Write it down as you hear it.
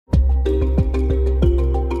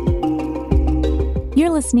You're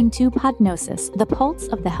listening to Podnosis, the pulse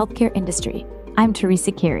of the healthcare industry. I'm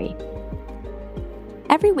Teresa Carey.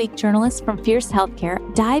 Every week, journalists from Fierce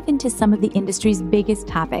Healthcare dive into some of the industry's biggest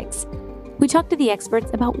topics. We talk to the experts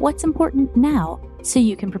about what's important now so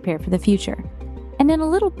you can prepare for the future. And in a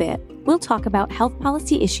little bit, we'll talk about health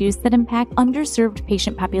policy issues that impact underserved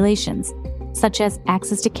patient populations, such as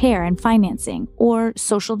access to care and financing or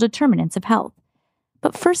social determinants of health.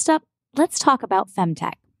 But first up, let's talk about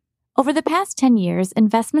Femtech. Over the past 10 years,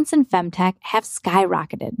 investments in Femtech have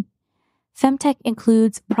skyrocketed. Femtech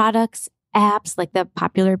includes products, apps like the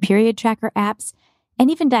popular period tracker apps, and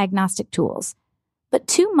even diagnostic tools. But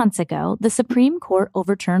 2 months ago, the Supreme Court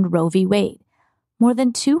overturned Roe v. Wade. More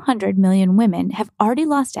than 200 million women have already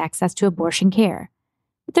lost access to abortion care.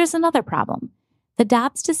 But there's another problem. The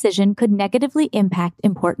Dobbs decision could negatively impact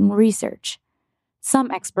important research.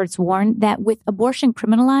 Some experts warn that with abortion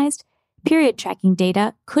criminalized, period tracking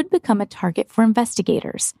data could become a target for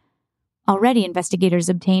investigators. Already, investigators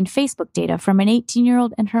obtained Facebook data from an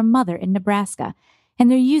 18-year-old and her mother in Nebraska,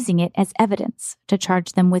 and they're using it as evidence to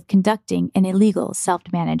charge them with conducting an illegal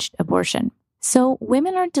self-managed abortion. So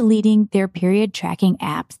women are deleting their period tracking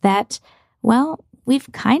apps that, well,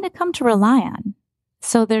 we've kind of come to rely on.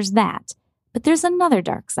 So there's that. But there's another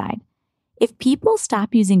dark side. If people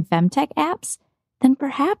stop using Femtech apps, then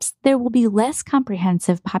perhaps there will be less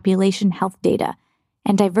comprehensive population health data,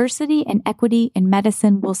 and diversity and equity in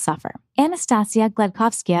medicine will suffer. Anastasia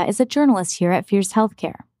Gladkovskaya is a journalist here at Fierce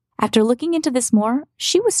Healthcare. After looking into this more,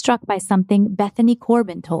 she was struck by something Bethany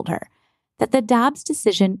Corbin told her, that the Dobbs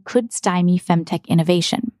decision could stymie Femtech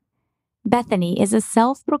innovation. Bethany is a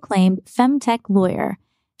self-proclaimed Femtech lawyer.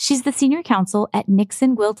 She's the senior counsel at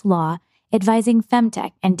Nixon Gwilt Law, advising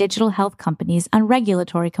Femtech and digital health companies on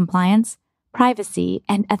regulatory compliance, privacy,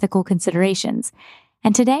 and ethical considerations.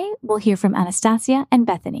 And today, we'll hear from Anastasia and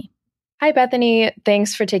Bethany. Hi, Bethany.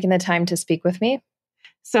 Thanks for taking the time to speak with me.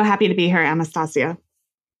 So happy to be here, Anastasia.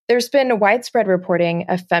 There's been widespread reporting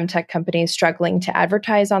of Femtech companies struggling to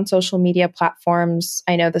advertise on social media platforms.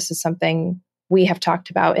 I know this is something we have talked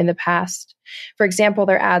about in the past. For example,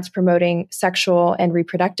 their ads promoting sexual and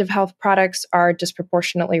reproductive health products are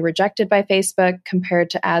disproportionately rejected by Facebook compared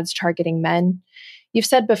to ads targeting men. You've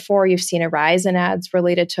said before you've seen a rise in ads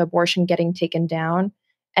related to abortion getting taken down.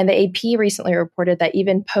 And the AP recently reported that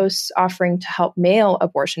even posts offering to help mail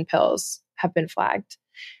abortion pills have been flagged.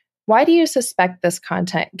 Why do you suspect this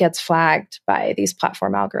content gets flagged by these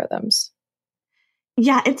platform algorithms?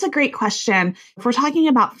 Yeah, it's a great question. If we're talking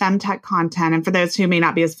about Femtech content, and for those who may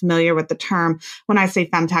not be as familiar with the term, when I say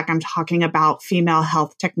Femtech, I'm talking about female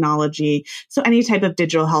health technology. So any type of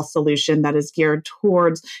digital health solution that is geared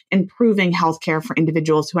towards improving healthcare for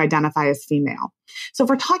individuals who identify as female. So if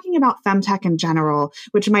we're talking about Femtech in general,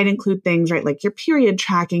 which might include things, right, like your period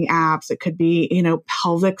tracking apps, it could be,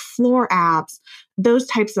 pelvic floor apps, those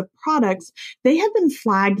types of products, they have been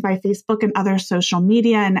flagged by Facebook and other social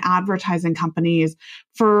media and advertising companies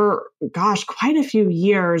for, quite a few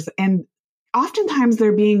years. And oftentimes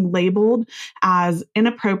they're being labeled as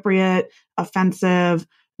inappropriate, offensive,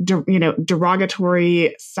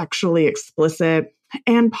 derogatory, sexually explicit.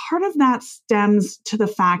 And part of that stems to the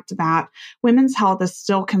fact that women's health is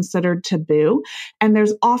still considered taboo. And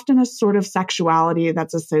there's often a sort of sexuality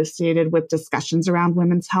that's associated with discussions around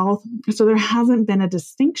women's health. So there hasn't been a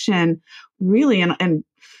distinction really in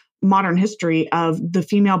modern history of the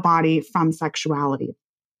female body from sexuality.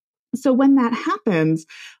 So when that happens,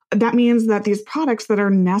 that means that these products that are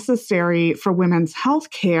necessary for women's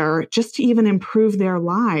health care, just to even improve their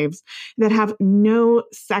lives, that have no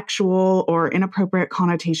sexual or inappropriate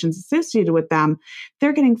connotations associated with them,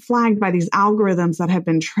 they're getting flagged by these algorithms that have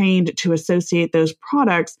been trained to associate those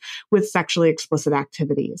products with sexually explicit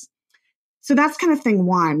activities. So that's kind of thing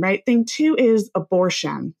one, right? Thing two is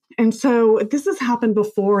abortion. And so this has happened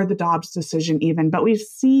before the Dobbs decision even, but we've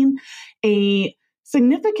seen a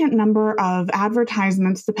significant number of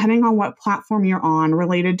advertisements, depending on what platform you're on,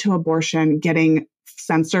 related to abortion getting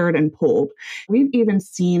censored and pulled. We've even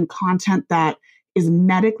seen content that is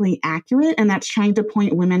medically accurate and that's trying to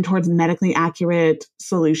point women towards medically accurate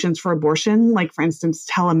solutions for abortion, like, for instance,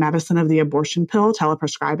 telemedicine of the abortion pill,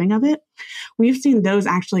 teleprescribing of it. We've seen those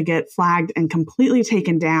actually get flagged and completely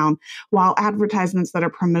taken down, while advertisements that are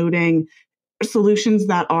promoting solutions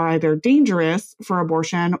that are either dangerous for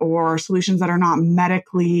abortion or solutions that are not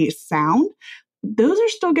medically sound, those are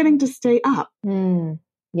still getting to stay up.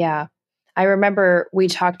 Yeah. I remember we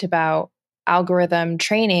talked about algorithm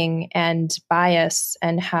training and bias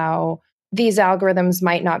and how these algorithms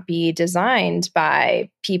might not be designed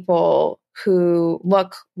by people who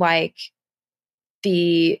look like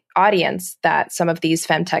the audience that some of these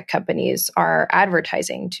femtech companies are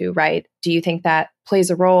advertising to, right? Do you think that plays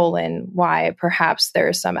a role in why perhaps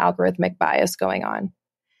there's some algorithmic bias going on?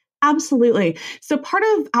 Absolutely. So part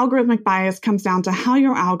of algorithmic bias comes down to how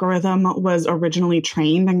your algorithm was originally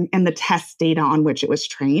trained and the test data on which it was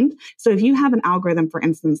trained. So if you have an algorithm, for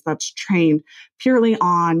instance, that's trained purely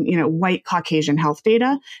on, white Caucasian health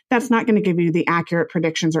data, that's not going to give you the accurate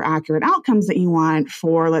predictions or accurate outcomes that you want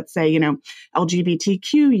for, let's say,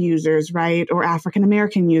 LGBTQ users, right? Or African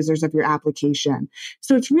American users of your application.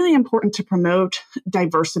 So it's really important to promote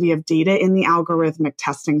diversity of data in the algorithmic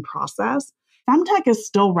testing process. Femtech is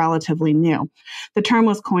still relatively new. The term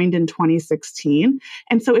was coined in 2016.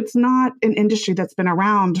 And so it's not an industry that's been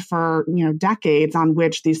around for, decades, on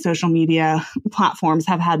which these social media platforms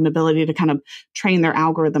have had an ability to kind of train their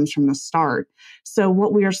algorithms from the start. So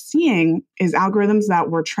what we are seeing is algorithms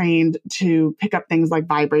that were trained to pick up things like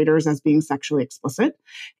vibrators as being sexually explicit.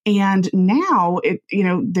 And now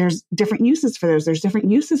there's different uses for those. There's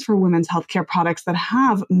different uses for women's healthcare products that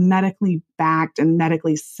have medically backed and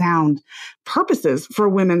medically sound purposes for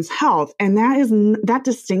women's health. And that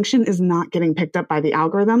distinction is not getting picked up by the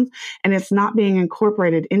algorithms, and it's not being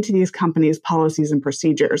incorporated into these companies' policies and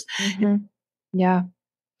procedures. Mm-hmm. Yeah.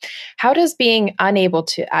 How does being unable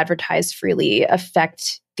to advertise freely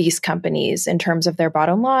affect these companies in terms of their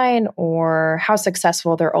bottom line or how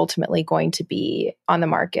successful they're ultimately going to be on the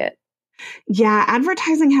market? Yeah,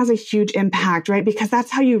 advertising has a huge impact, right? Because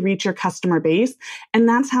that's how you reach your customer base. And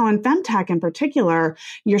that's how in Femtech in particular,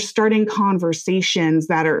 you're starting conversations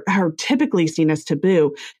that are typically seen as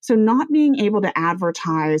taboo. So not being able to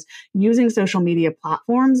advertise using social media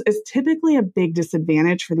platforms is typically a big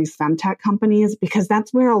disadvantage for these Femtech companies because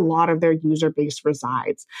that's where a lot of their user base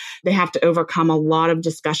resides. They have to overcome a lot of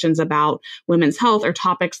discussions about women's health or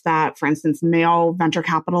topics that, for instance, male venture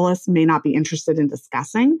capitalists may not be interested in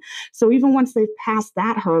discussing. So even once they've passed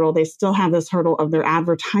that hurdle, they still have this hurdle of their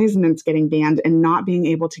advertisements getting banned and not being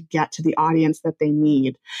able to get to the audience that they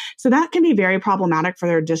need. So that can be very problematic for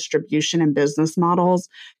their distribution and business models.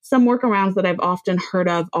 Some workarounds that I've often heard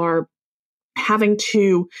of are having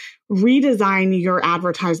to redesign your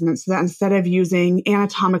advertisements so that instead of using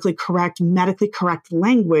anatomically correct, medically correct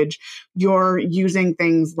language, you're using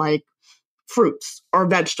things like fruits or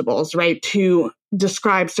vegetables, right, to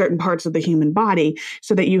describe certain parts of the human body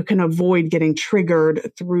so that you can avoid getting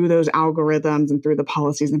triggered through those algorithms and through the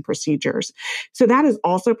policies and procedures. So that is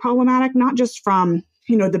also problematic, not just from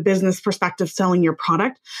the business perspective selling your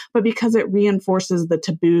product, but because it reinforces the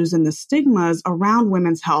taboos and the stigmas around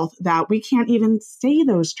women's health that we can't even say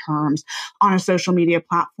those terms on a social media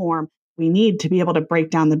platform. We need to be able to break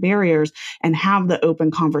down the barriers and have the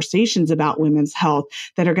open conversations about women's health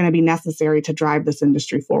that are going to be necessary to drive this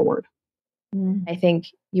industry forward. I think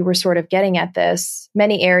you were sort of getting at this.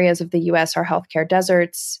 Many areas of the U.S. are healthcare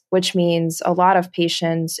deserts, which means a lot of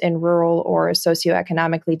patients in rural or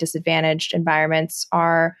socioeconomically disadvantaged environments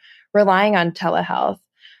are relying on telehealth.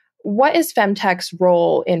 What is Femtech's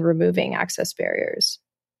role in removing access barriers?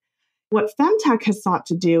 What Femtech has sought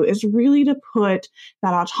to do is really to put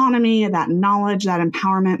that autonomy, that knowledge, that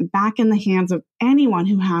empowerment back in the hands of anyone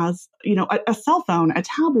who has, a cell phone, a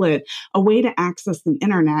tablet, a way to access the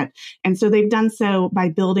internet. And so they've done so by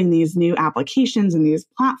building these new applications and these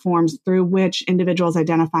platforms through which individuals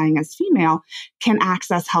identifying as female can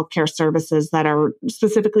access healthcare services that are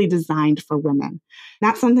specifically designed for women.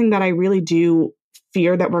 That's something that I really do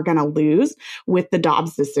fear that we're going to lose with the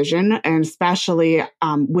Dobbs decision, and especially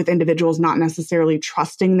with individuals not necessarily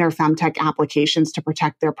trusting their Femtech applications to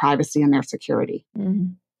protect their privacy and their security.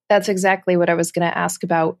 Mm-hmm. That's exactly what I was going to ask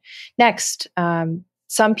about next.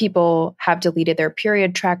 Some people have deleted their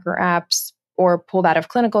period tracker apps or pulled out of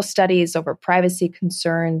clinical studies over privacy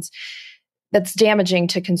concerns. That's damaging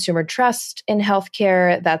to consumer trust in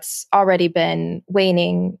healthcare that's already been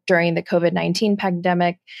waning during the COVID-19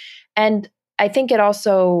 pandemic. And I think it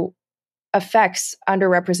also affects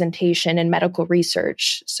underrepresentation in medical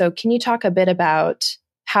research. So can you talk a bit about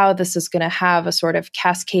how this is going to have a sort of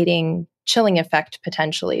cascading chilling effect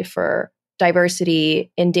potentially for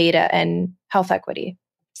diversity in data and health equity?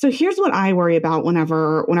 So here's what I worry about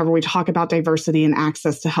whenever we talk about diversity and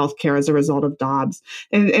access to healthcare as a result of Dobbs.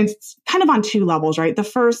 And it's kind of on two levels, right? The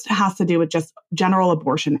first has to do with just general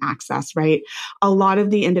abortion access, right? A lot of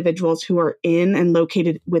the individuals who are in and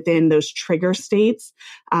located within those trigger states,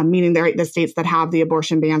 meaning they're the states that have the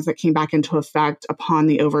abortion bans that came back into effect upon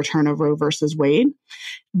the overturn of Roe versus Wade,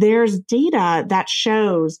 there's data that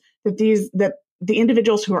shows that the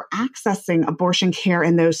individuals who are accessing abortion care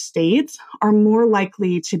in those states are more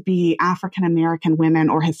likely to be African American women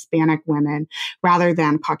or Hispanic women rather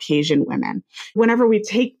than Caucasian women. Whenever we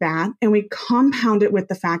take that and we compound it with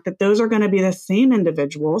the fact that those are going to be the same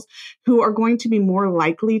individuals who are going to be more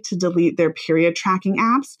likely to delete their period tracking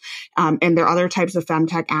apps and their other types of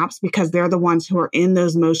femtech apps because they're the ones who are in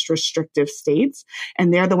those most restrictive states,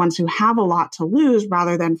 and they're the ones who have a lot to lose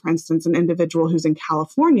rather than, for instance, an individual who's in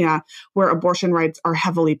California where abortion rights are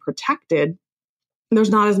heavily protected. There's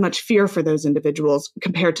not as much fear for those individuals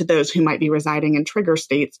compared to those who might be residing in trigger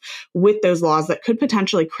states with those laws that could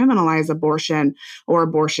potentially criminalize abortion or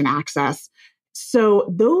abortion access. So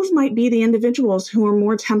those might be the individuals who are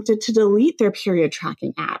more tempted to delete their period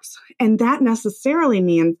tracking apps. And that necessarily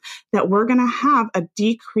means that we're going to have a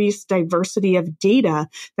decreased diversity of data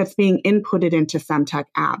that's being inputted into femtech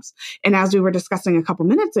apps. And as we were discussing a couple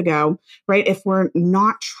minutes ago, right, if we're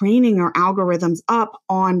not training our algorithms up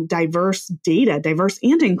on diverse data, diverse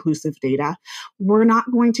and inclusive data, we're not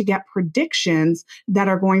going to get predictions that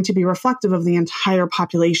are going to be reflective of the entire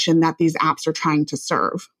population that these apps are trying to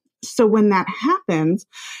serve. So when that happens,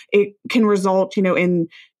 it can result, in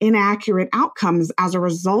inaccurate outcomes as a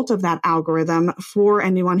result of that algorithm for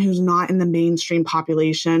anyone who's not in the mainstream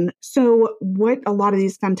population. So what a lot of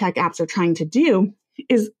these femtech apps are trying to do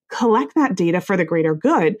is collect that data for the greater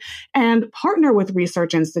good and partner with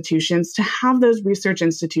research institutions to have those research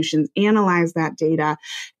institutions analyze that data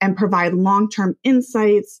and provide long-term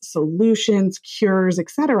insights, solutions, cures,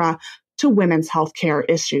 et cetera, to women's healthcare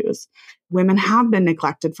issues. Women have been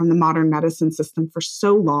neglected from the modern medicine system for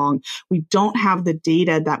so long. We don't have the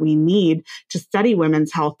data that we need to study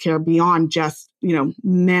women's healthcare beyond just,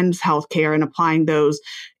 men's healthcare and applying those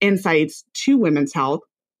insights to women's health.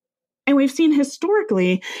 And we've seen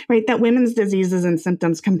historically, right, that women's diseases and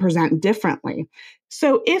symptoms can present differently.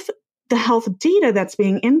 So if the health data that's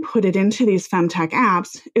being inputted into these femtech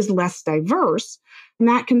apps is less diverse, and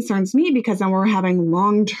that concerns me because then we're having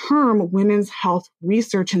long-term women's health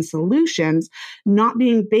research and solutions not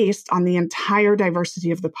being based on the entire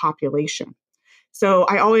diversity of the population. So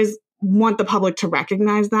I always want the public to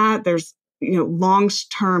recognize that there's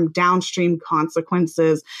long-term downstream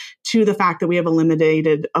consequences to the fact that we have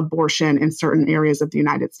eliminated abortion in certain areas of the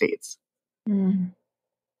United States. Mm.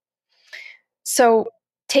 So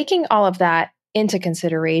taking all of that into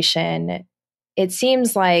consideration, it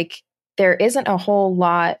seems like there isn't a whole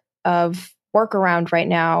lot of workaround right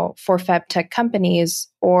now for femtech companies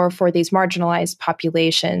or for these marginalized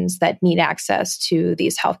populations that need access to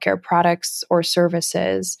these healthcare products or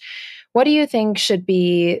services. What do you think should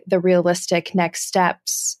be the realistic next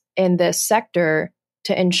steps in this sector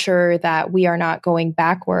to ensure that we are not going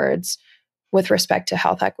backwards with respect to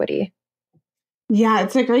health equity? Yeah,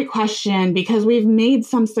 it's a great question because we've made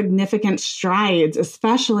some significant strides,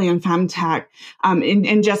 especially in femtech,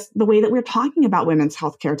 in just the way that we're talking about women's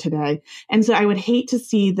healthcare today. And so I would hate to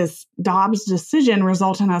see this Dobbs decision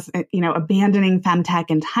result in us, abandoning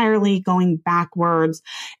femtech entirely, going backwards,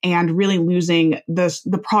 and really losing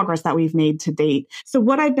the progress that we've made to date. So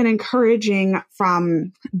what I've been encouraging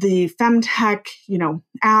from the femtech,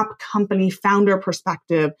 app company founder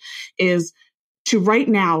perspective is to right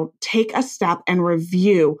now take a step and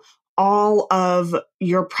review all of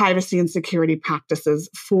your privacy and security practices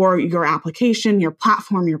for your application, your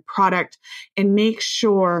platform, your product, and make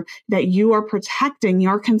sure that you are protecting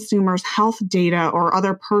your consumers' health data or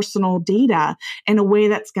other personal data in a way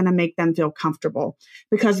that's going to make them feel comfortable.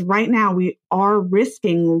 Because right now we are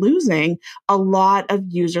risking losing a lot of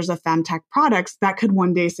users of femtech products that could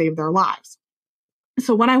one day save their lives.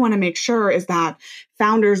 So what I want to make sure is that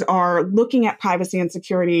founders are looking at privacy and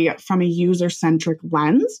security from a user-centric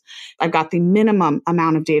lens. I've got the minimum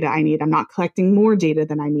amount of data I need. I'm not collecting more data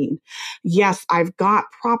than I need. Yes, I've got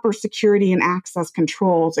proper security and access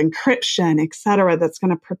controls, encryption, et cetera, that's going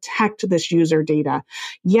to protect this user data.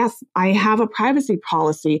 Yes, I have a privacy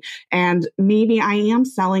policy, and maybe I am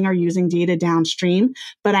selling or using data downstream,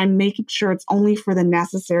 but I'm making sure it's only for the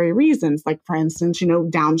necessary reasons, like, for instance,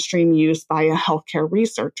 downstream use by a healthcare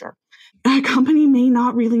researcher. A company may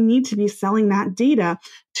not really need to be selling that data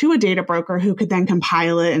to a data broker who could then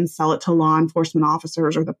compile it and sell it to law enforcement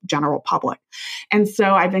officers or the general public. And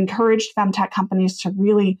so I've encouraged femtech companies to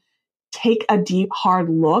really take a deep, hard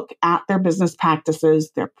look at their business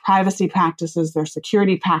practices, their privacy practices, their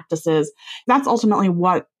security practices. That's ultimately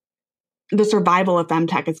what the survival of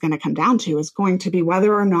femtech is going to come down to, is going to be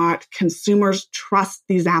whether or not consumers trust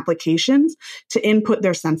these applications to input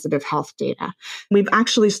their sensitive health data. We've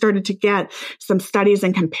actually started to get some studies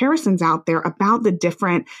and comparisons out there about the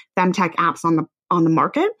different femtech apps on the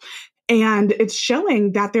market. And it's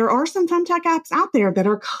showing that there are some femtech apps out there that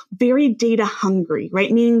are very data hungry,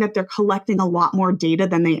 right? Meaning that they're collecting a lot more data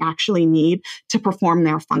than they actually need to perform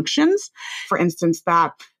their functions. For instance,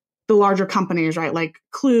 that the larger companies, right, like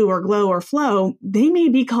Clue or Glow or Flow, they may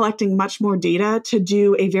be collecting much more data to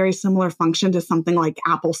do a very similar function to something like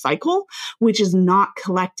Apple Cycle, which is not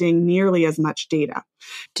collecting nearly as much data.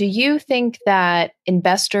 Do you think that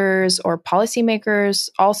investors or policymakers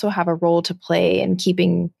also have a role to play in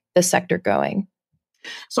keeping the sector going?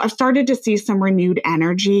 So I've started to see some renewed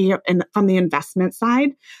energy from the investment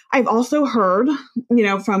side. I've also heard,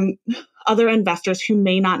 from other investors who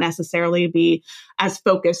may not necessarily be as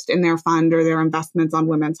focused in their fund or their investments on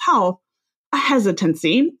women's health, a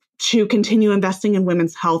hesitancy to continue investing in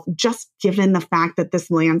women's health, just given the fact that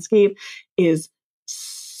this landscape is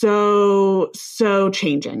so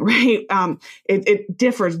changing, right? It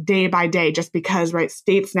differs day by day just because, right,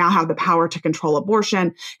 states now have the power to control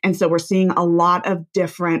abortion. And so we're seeing a lot of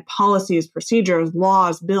different policies, procedures,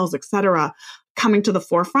 laws, bills, et cetera, coming to the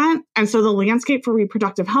forefront. And so the landscape for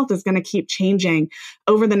reproductive health is going to keep changing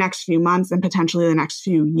over the next few months and potentially the next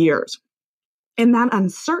few years. And that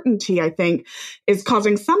uncertainty, I think, is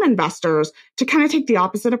causing some investors to kind of take the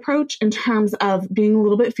opposite approach in terms of being a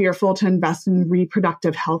little bit fearful to invest in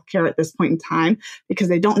reproductive healthcare at this point in time because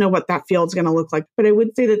they don't know what that field's going to look like. But I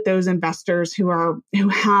would say that those investors who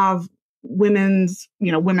have women's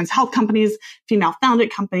health companies, female founded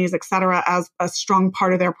companies, et cetera, as a strong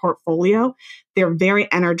part of their portfolio, they're very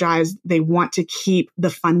energized. They want to keep the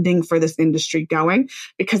funding for this industry going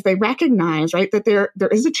because they recognize, right, that there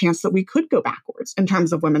is a chance that we could go backwards in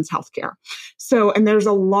terms of women's healthcare. So, and there's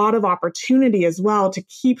a lot of opportunity as well to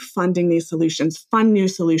keep funding these solutions, fund new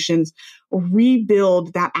solutions,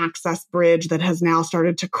 rebuild that access bridge that has now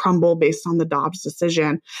started to crumble based on the Dobbs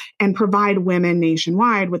decision, and provide women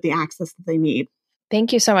nationwide with the access that they need.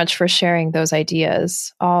 Thank you so much for sharing those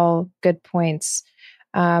ideas. All good points.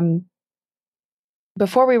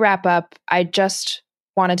 Before we wrap up, I just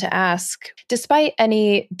wanted to ask, despite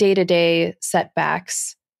any day-to-day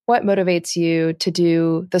setbacks, what motivates you to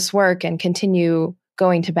do this work and continue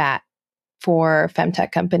going to bat for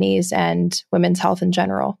femtech companies and women's health in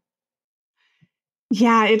general?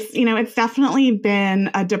 Yeah, it's definitely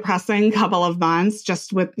been a depressing couple of months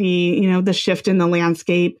just with the shift in the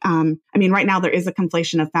landscape. Right now there is a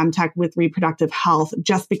conflation of femtech with reproductive health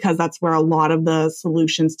just because that's where a lot of the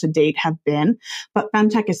solutions to date have been. But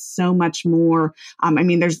femtech is so much more.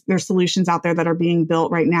 There's solutions out there that are being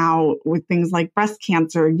built right now with things like breast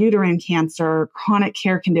cancer, uterine cancer, chronic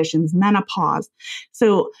care conditions, menopause.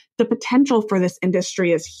 So the potential for this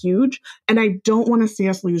industry is huge. And I don't want to see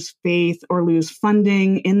us lose faith or lose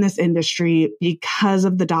funding in this industry because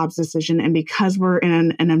of the Dobbs decision and because we're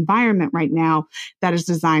in an environment right now that is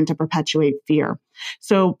designed to perpetuate fear.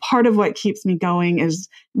 So part of what keeps me going is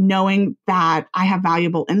knowing that I have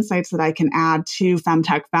valuable insights that I can add to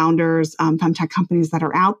femtech founders, femtech companies that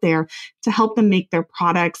are out there to help them make their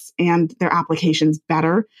products and their applications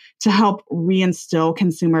better, to help reinstill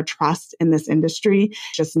consumer trust in this industry.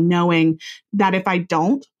 Just knowing that if I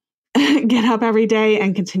don't get up every day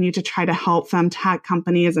and continue to try to help femtech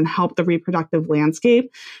companies and help the reproductive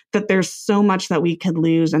landscape, that there's so much that we could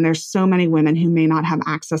lose. And there's so many women who may not have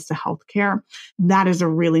access to healthcare. That is a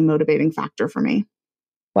really motivating factor for me.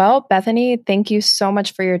 Well, Bethany, thank you so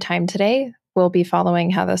much for your time today. We'll be following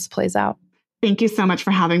how this plays out. Thank you so much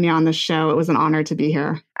for having me on the show. It was an honor to be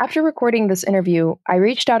here. After recording this interview, I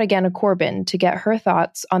reached out again to Corbin to get her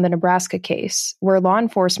thoughts on the Nebraska case, where law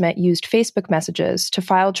enforcement used Facebook messages to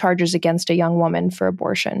file charges against a young woman for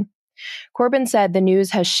abortion. Corbin said the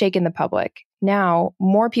news has shaken the public. Now,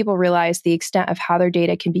 more people realize the extent of how their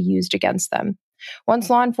data can be used against them. Once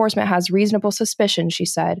law enforcement has reasonable suspicion, she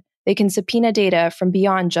said, they can subpoena data from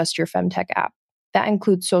beyond just your Femtech app. That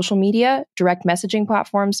includes social media, direct messaging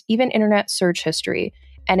platforms, even internet search history,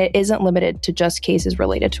 and it isn't limited to just cases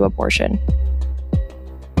related to abortion.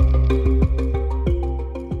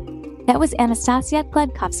 That was Anastasia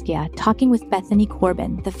Gledkovskaya talking with Bethany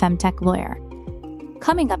Corbin, the Femtech lawyer.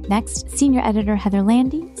 Coming up next, senior editor Heather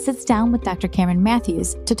Landy sits down with Dr. Cameron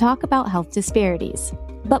Matthews to talk about health disparities.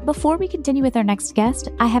 But before we continue with our next guest,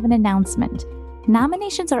 I have an announcement.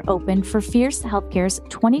 Nominations are open for Fierce Healthcare's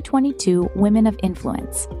 2022 Women of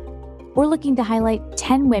Influence. We're looking to highlight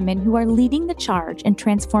 10 women who are leading the charge in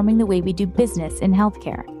transforming the way we do business in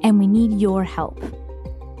healthcare, and we need your help.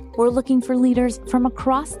 We're looking for leaders from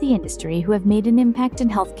across the industry who have made an impact in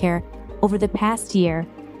healthcare over the past year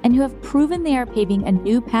and who have proven they are paving a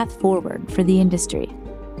new path forward for the industry.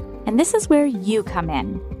 And this is where you come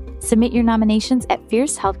in. Submit your nominations at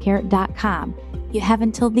fiercehealthcare.com. You have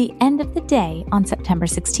until the end of the day on September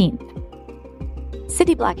 16th.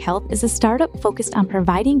 CityBlock Health is a startup focused on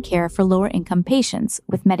providing care for lower-income patients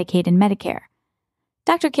with Medicaid and Medicare.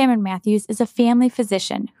 Dr. Cameron Matthews is a family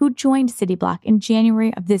physician who joined CityBlock in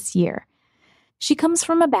January of this year. She comes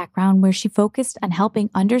from a background where she focused on helping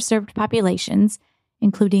underserved populations,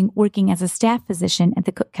 including working as a staff physician at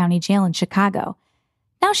the Cook County Jail in Chicago.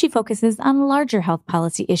 Now she focuses on larger health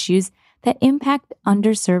policy issues that impact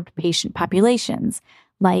underserved patient populations,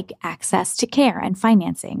 like access to care and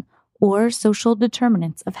financing, or social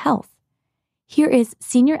determinants of health. Here is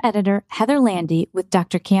Senior Editor Heather Landy with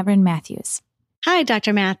Dr. Cameron Matthews. Hi,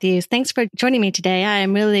 Dr. Matthews. Thanks for joining me today.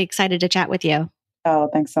 I'm really excited to chat with you. Oh,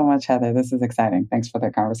 thanks so much, Heather. This is exciting. Thanks for the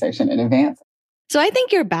conversation in advance. So I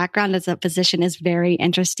think your background as a physician is very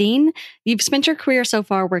interesting. You've spent your career so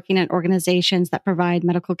far working at organizations that provide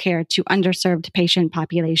medical care to underserved patient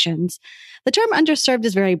populations. The term underserved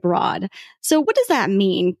is very broad. So what does that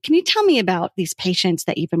mean? Can you tell me about these patients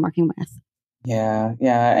that you've been working with? Yeah.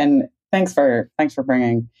 And thanks for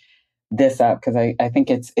bringing this up, because I think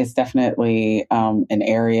it's definitely an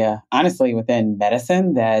area, honestly, within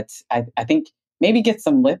medicine that I think maybe gets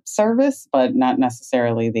some lip service, but not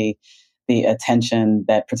necessarily the attention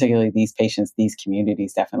that particularly these patients, these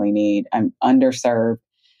communities definitely need. Underserved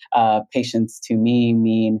patients to me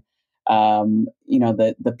mean,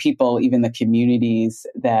 the people, even the communities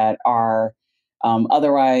that are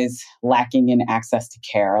otherwise lacking in access to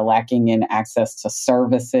care, lacking in access to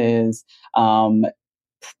services,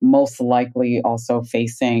 most likely also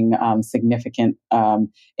facing significant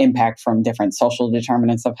impact from different social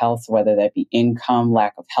determinants of health, whether that be income,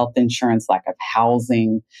 lack of health insurance, lack of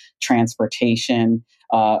housing, transportation,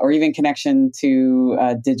 or even connection to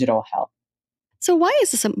digital health. So why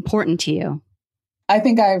is this important to you? I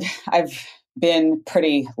think I've been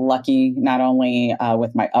pretty lucky, not only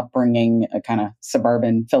with my upbringing, kind of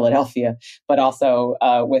suburban Philadelphia, but also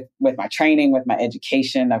with my training, with my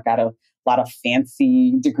education. I've got a lot of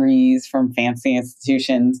fancy degrees from fancy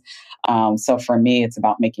institutions. So for me, it's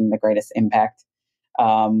about making the greatest impact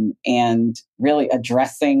and really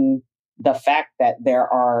addressing the fact that there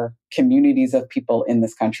are communities of people in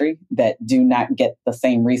this country that do not get the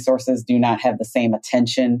same resources, do not have the same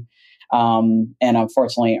attention, and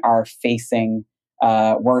unfortunately are facing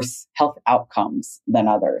worse health outcomes than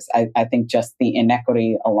others. I think just the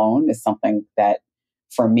inequity alone is something that,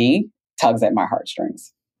 for me, tugs at my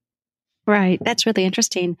heartstrings. Right. That's really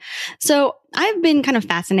interesting. So I've been kind of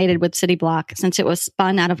fascinated with CityBlock since it was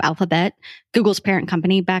spun out of Alphabet, Google's parent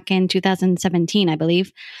company, back in 2017, I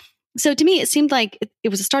believe. So to me, it seemed like it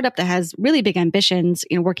was a startup that has really big ambitions,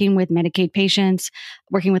 working with Medicaid patients,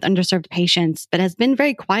 working with underserved patients, but has been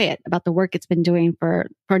very quiet about the work it's been doing for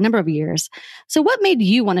a number of years. So what made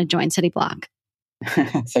you want to join CityBlock?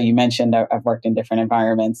 So you mentioned I've worked in different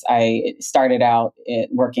environments. I started out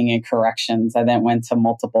working in corrections. I then went to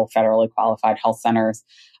multiple federally qualified health centers.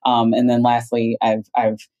 And then lastly, I've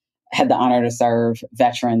had the honor to serve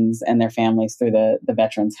veterans and their families through the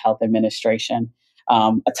Veterans Health Administration.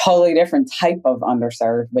 A totally different type of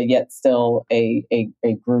underserved, but yet still a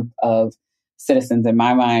group of citizens in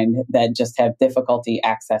my mind that just have difficulty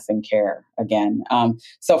accessing care again.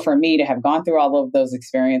 So for me to have gone through all of those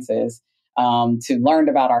experiences, to learn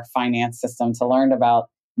about our finance system, to learn about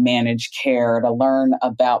managed care, to learn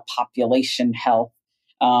about population health,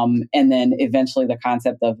 and then eventually the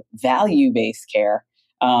concept of value-based care.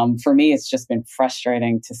 For me, it's just been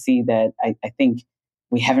frustrating to see that I think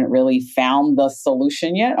we haven't really found the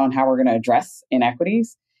solution yet on how we're going to address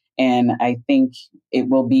inequities. And I think it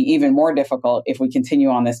will be even more difficult if we continue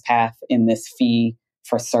on this path in this fee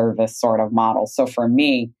for service sort of model. So for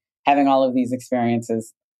me, having all of these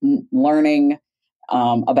experiences, learning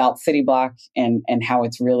about CityBlock and how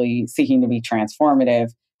it's really seeking to be transformative,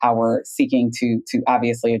 how we're seeking to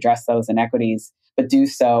obviously address those inequities, but do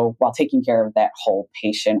so while taking care of that whole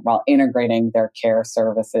patient, while integrating their care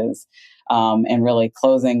services, and really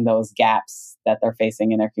closing those gaps that they're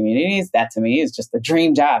facing in their communities. That to me is just a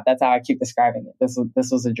dream job. That's how I keep describing it.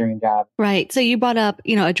 This was a dream job. Right. So you brought up,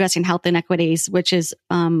 addressing health inequities, which is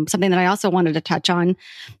something that I also wanted to touch on.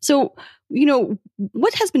 So,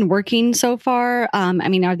 what has been working so far?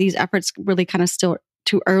 Are these efforts really kind of still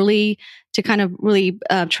too early to kind of really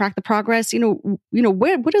track the progress?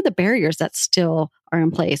 What are the barriers that still are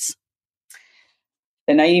in place?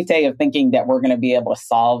 The naivete of thinking that we're going to be able to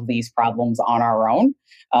solve these problems on our own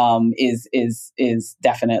is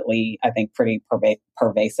definitely, I think, pretty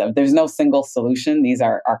pervasive. There's no single solution. These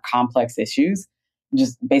are complex issues,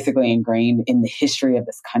 just basically ingrained in the history of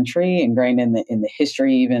this country, ingrained in the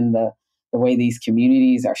history, even the way these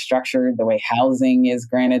communities are structured, the way housing is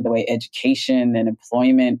granted, the way education and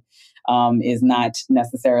employment is not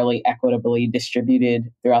necessarily equitably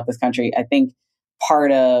distributed throughout this country. I think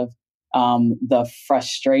part of the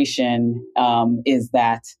frustration is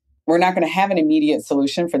that we're not going to have an immediate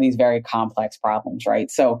solution for these very complex problems,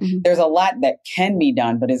 right? So there's a lot that can be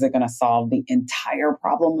done, but is it going to solve the entire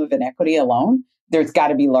problem of inequity alone? There's got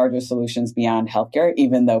to be larger solutions beyond healthcare,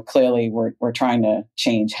 even though clearly we're trying to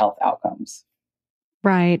change health outcomes.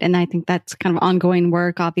 Right. And I think that's kind of ongoing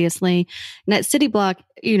work, obviously. And at City Block,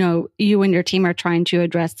 you and your team are trying to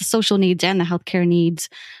address the social needs and the healthcare needs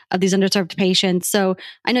of these underserved patients. So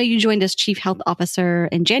I know you joined as Chief Health Officer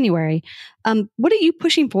in January. What are you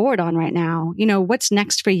pushing forward on right now? What's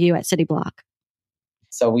next for you at City Block?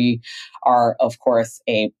 So we are, of course,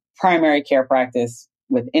 a primary care practice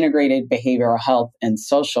with integrated behavioral health and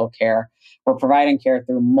social care. We're providing care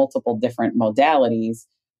through multiple different modalities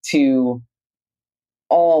to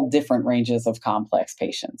all different ranges of complex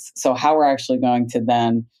patients. So how we're actually going to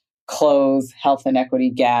then close health inequity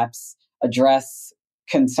gaps, address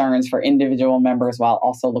concerns for individual members while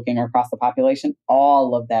also looking across the population,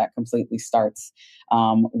 all of that completely starts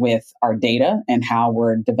with our data and how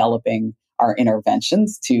we're developing our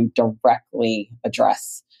interventions to directly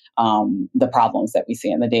address the problems that we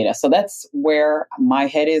see in the data. So that's where my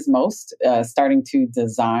head is most, starting to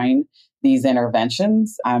design these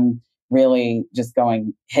interventions. I'm really just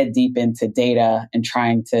going head deep into data and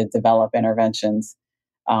trying to develop interventions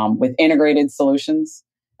with integrated solutions,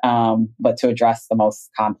 but to address the most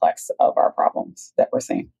complex of our problems that we're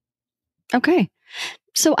seeing. Okay.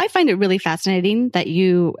 So I find it really fascinating that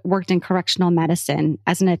you worked in correctional medicine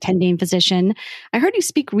as an attending physician. I heard you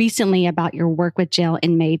speak recently about your work with jail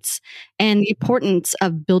inmates and the importance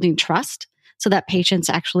of building trust so that patients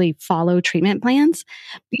actually follow treatment plans.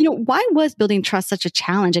 Why was building trust such a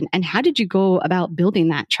challenge, and how did you go about building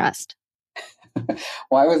that trust?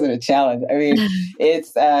 Why was it a challenge? I mean,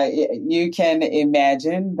 it's you can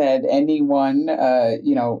imagine that anyone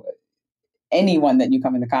that you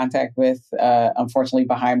come into contact with, unfortunately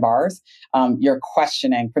behind bars, you're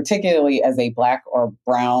questioning, particularly as a Black or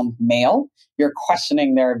brown male, you're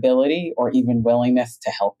questioning their ability or even willingness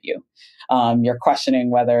to help you. You're questioning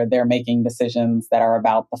whether they're making decisions that are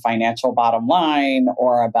about the financial bottom line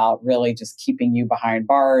or about really just keeping you behind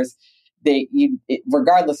bars.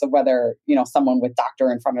 Regardless of whether, someone with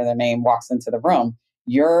doctor in front of their name walks into the room,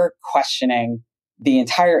 you're questioning the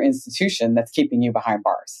entire institution that's keeping you behind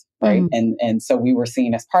bars, right? And so we were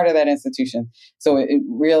seen as part of that institution. So it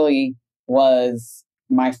really was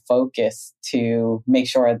my focus to make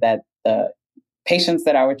sure that the patients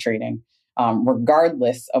that I was treating,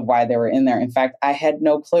 regardless of why they were in there. In fact, I had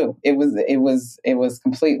no clue. It was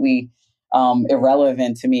completely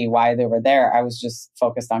irrelevant to me why they were there. I was just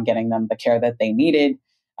focused on getting them the care that they needed.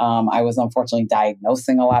 I was unfortunately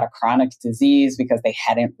diagnosing a lot of chronic disease because they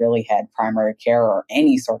hadn't really had primary care or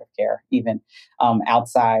any sort of care, even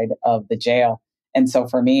outside of the jail. And so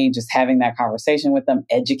for me, just having that conversation with them,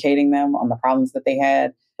 educating them on the problems that they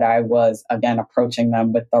had, I was, again, approaching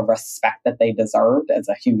them with the respect that they deserved as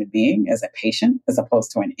a human being, as a patient, as opposed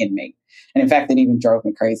to an inmate. And in fact, it even drove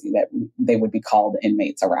me crazy that they would be called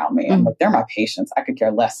inmates around me. I'm like, they're my patients. I could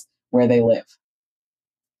care less where they live.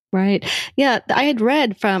 Right. Yeah. I had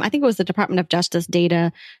read from, I think it was the Department of Justice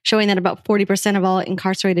data showing that about 40% of all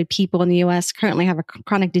incarcerated people in the U.S. currently have a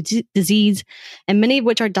chronic disease, and many of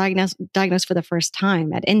which are diagnosed for the first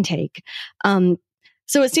time at intake.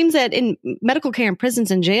 So it seems that in medical care in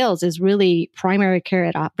prisons and jails is really primary care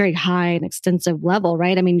at a very high and extensive level,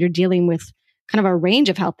 right? I mean, you're dealing with kind of a range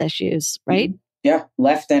of health issues, right? Mm-hmm. Yeah,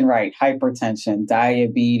 left and right, hypertension,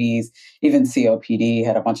 diabetes, even COPD,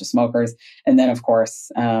 had a bunch of smokers. And then, of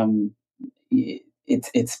course,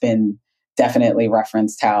 it's been definitely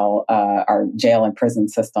referenced how our jail and prison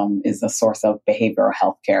system is a source of behavioral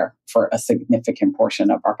health care for a significant portion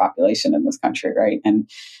of our population in this country, right? And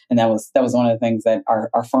that was one of the things that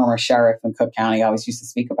our former sheriff in Cook County always used to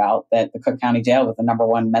speak about, that the Cook County Jail was the number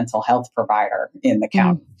one mental health provider in the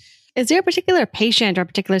county. Is there a particular patient or a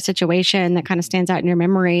particular situation that kind of stands out in your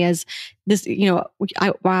memory as this,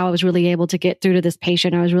 I was really able to get through to this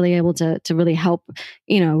patient. I was really able to really help,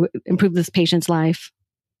 improve this patient's life?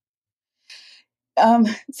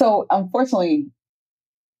 So unfortunately,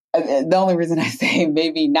 the only reason I say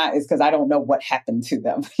maybe not is because I don't know what happened to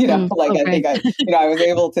them. I think I was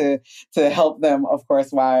able to help them, of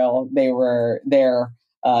course, while they were there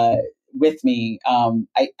with me.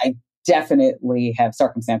 I definitely have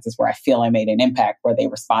circumstances where I feel I made an impact, where they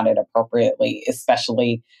responded appropriately,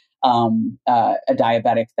 especially a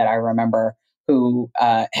diabetic that I remember who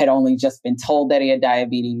had only just been told that he had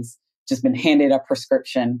diabetes, just been handed a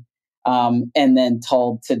prescription, and then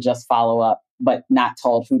told to just follow up but not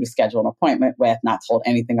told who to schedule an appointment with, not told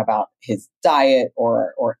anything about his diet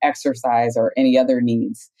or exercise or any other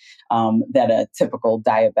needs that a typical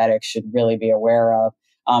diabetic should really be aware of.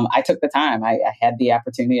 I took the time. I had the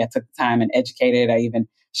opportunity. I took the time and educated. I even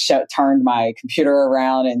turned my computer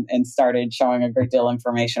around and started showing a great deal of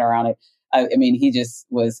information around it. I mean, he just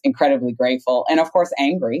was incredibly grateful and, of course,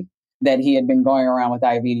 angry that he had been going around with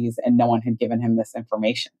diabetes and no one had given him this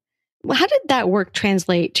information. Well, how did that work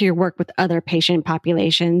translate to your work with other patient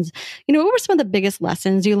populations? What were some of the biggest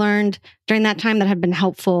lessons you learned during that time that have been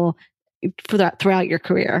helpful throughout your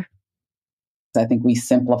career? I think we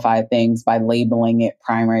simplify things by labeling it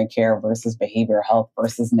primary care versus behavioral health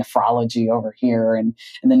versus nephrology over here, and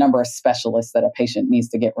the number of specialists that a patient needs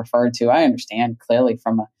to get referred to. I understand clearly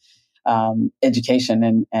from a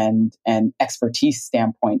education and expertise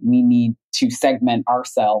standpoint, we need to segment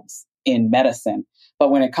ourselves in medicine. But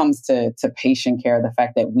when it comes to patient care, the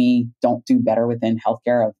fact that we don't do better within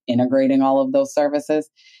healthcare of integrating all of those services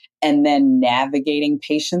and then navigating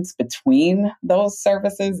patients between those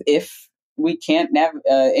services, if we can't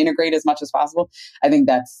integrate as much as possible, I think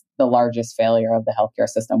that's the largest failure of the healthcare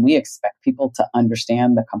system. We expect people to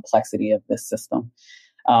understand the complexity of this system,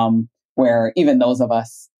 where even those of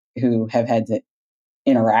us who have had to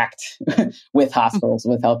interact with hospitals,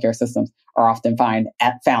 with healthcare systems, are often found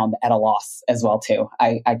at a loss as well too.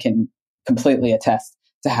 I can completely attest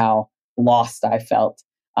to how lost I felt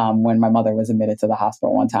when my mother was admitted to the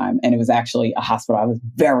hospital one time, and it was actually a hospital I was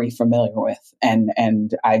very familiar with, and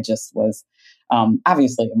I just was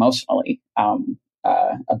obviously emotionally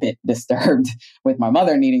a bit disturbed with my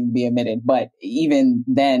mother needing to be admitted, but even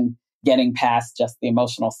then, getting past just the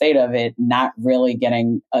emotional state of it, not really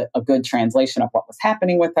getting a good translation of what was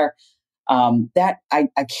happening with her, that I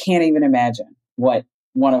can't even imagine what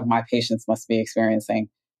one of my patients must be experiencing.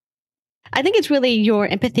 I think it's really your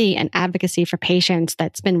empathy and advocacy for patients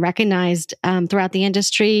that's been recognized throughout the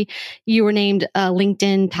industry. You were named a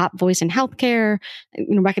LinkedIn top voice in healthcare,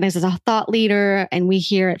 recognized as a thought leader, and we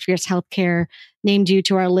here at Fierce Healthcare named you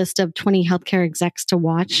to our list of 20 healthcare execs to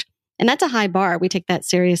watch. And that's a high bar. We take that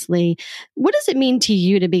seriously. What does it mean to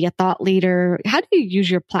you to be a thought leader? How do you use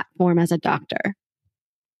your platform as a doctor?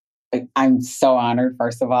 I'm so honored,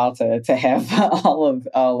 first of all, to have all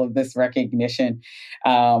of this recognition.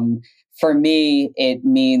 For me, it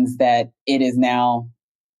means that it is now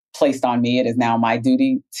placed on me. It is now my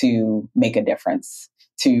duty to make a difference,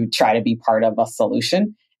 to try to be part of a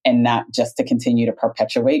solution and not just to continue to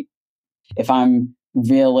perpetuate. If I'm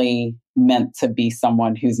really meant to be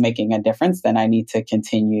someone who's making a difference, then I need to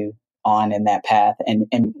continue on in that path. And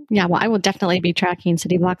yeah, well, I will definitely be tracking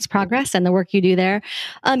City Block's progress and the work you do there.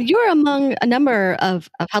 You're among a number of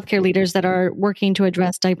healthcare leaders that are working to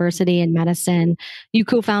address diversity in medicine. You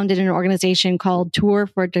co-founded an organization called Tour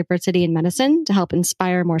for Diversity in Medicine to help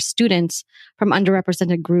inspire more students from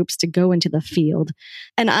underrepresented groups to go into the field.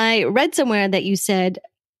 And I read somewhere that you said,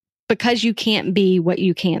 because you can't be what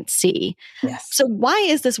you can't see. Yes. So why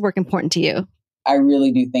is this work important to you? I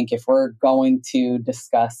really do think if we're going to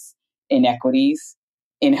discuss inequities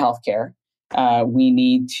in healthcare, we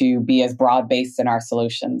need to be as broad-based in our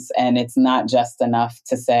solutions. And it's not just enough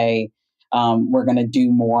to say we're going to do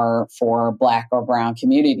more for Black or Brown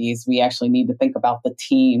communities. We actually need to think about the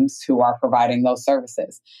teams who are providing those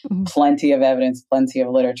services. Mm-hmm. Plenty of evidence, plenty of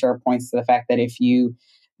literature points to the fact that if you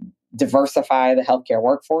diversify the healthcare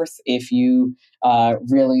workforce, if you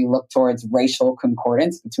really look towards racial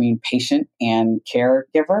concordance between patient and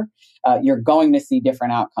caregiver, you're going to see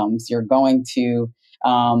different outcomes. You're going to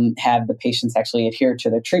have the patients actually adhere to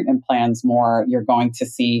their treatment plans more. You're going to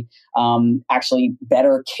see actually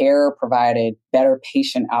better care provided, better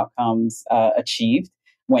patient outcomes achieved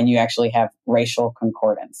when you actually have racial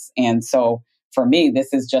concordance. And so for me,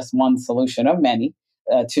 this is just one solution of many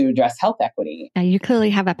to address health equity. You clearly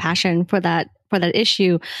have a passion for that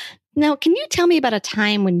issue. Now, can you tell me about a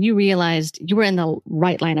time when you realized you were in the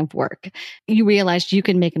right line of work? You realized you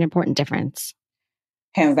could make an important difference?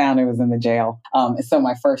 Hands down, it was in the jail. So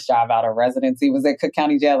my first job out of residency was at Cook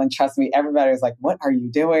County Jail. And trust me, everybody was like, what are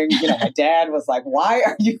you doing? My dad was like, why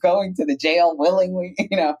are you going to the jail willingly?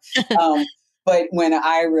 But when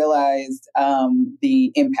I realized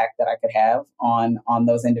the impact that I could have on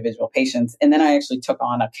those individual patients, and then I actually took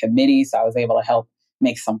on a committee, so I was able to help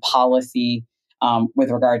make some policy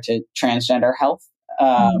with regard to transgender health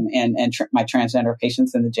and my transgender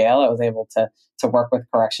patients in the jail. I was able to work with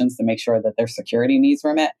corrections to make sure that their security needs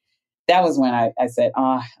were met. That was when I said,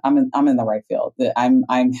 I'm in the right field.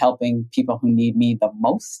 I'm helping people who need me the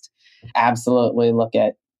most. Absolutely look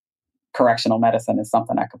at correctional medicine is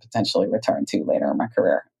something I could potentially return to later in my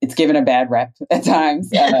career. It's given a bad rep at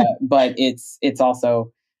times, but it's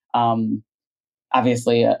also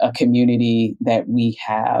obviously a community that we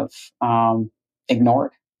have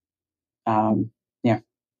ignored.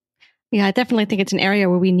 Yeah, I definitely think it's an area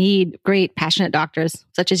where we need great, passionate doctors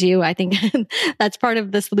such as you. I think that's part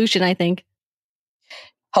of the solution, I think.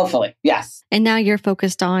 Hopefully, yes. And now you're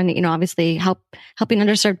focused on, obviously helping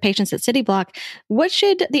underserved patients at CityBlock. What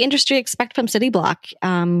should the industry expect from CityBlock,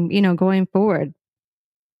 going forward?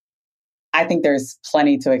 I think there's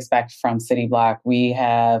plenty to expect from CityBlock. We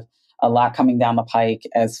have a lot coming down the pike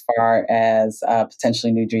as far as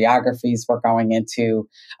potentially new geographies. We're going into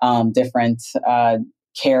different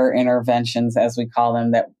care interventions, as we call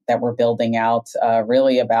them, that we're building out,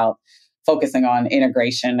 really about focusing on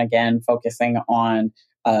integration, again, focusing on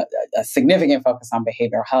a significant focus on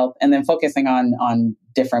behavioral health, and then focusing on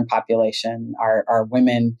different population, our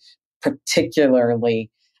women,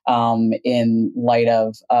 particularly in light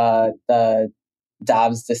of the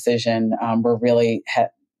Dobbs decision. We're really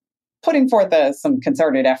putting forth some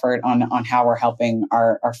concerted effort on how we're helping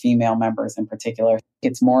our female members in particular.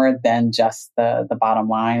 It's more than just the bottom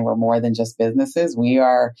line. We're more than just businesses. We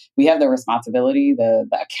have the responsibility, the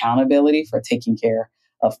accountability for taking care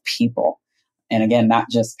of people. And again, not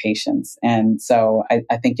just patients. And so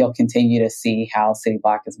I think you'll continue to see how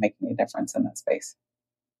CityBlock is making a difference in that space.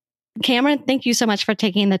 Cameron, thank you so much for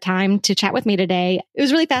taking the time to chat with me today. It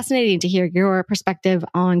was really fascinating to hear your perspective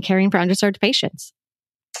on caring for underserved patients.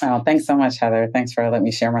 Oh, thanks so much, Heather. Thanks for letting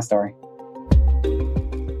me share my story.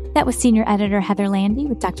 That was Senior Editor Heather Landy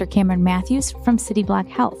with Dr. Cameron Matthews from CityBlock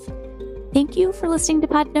Health. Thank you for listening to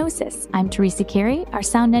Podnosis. I'm Teresa Carey. Our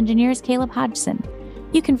sound engineer is Caleb Hodgson.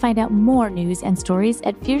 You can find out more news and stories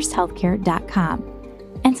at fiercehealthcare.com.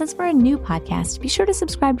 And since we're a new podcast, be sure to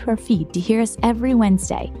subscribe to our feed to hear us every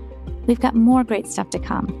Wednesday. We've got more great stuff to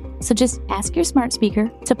come. So just ask your smart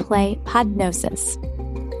speaker to play Podnosis.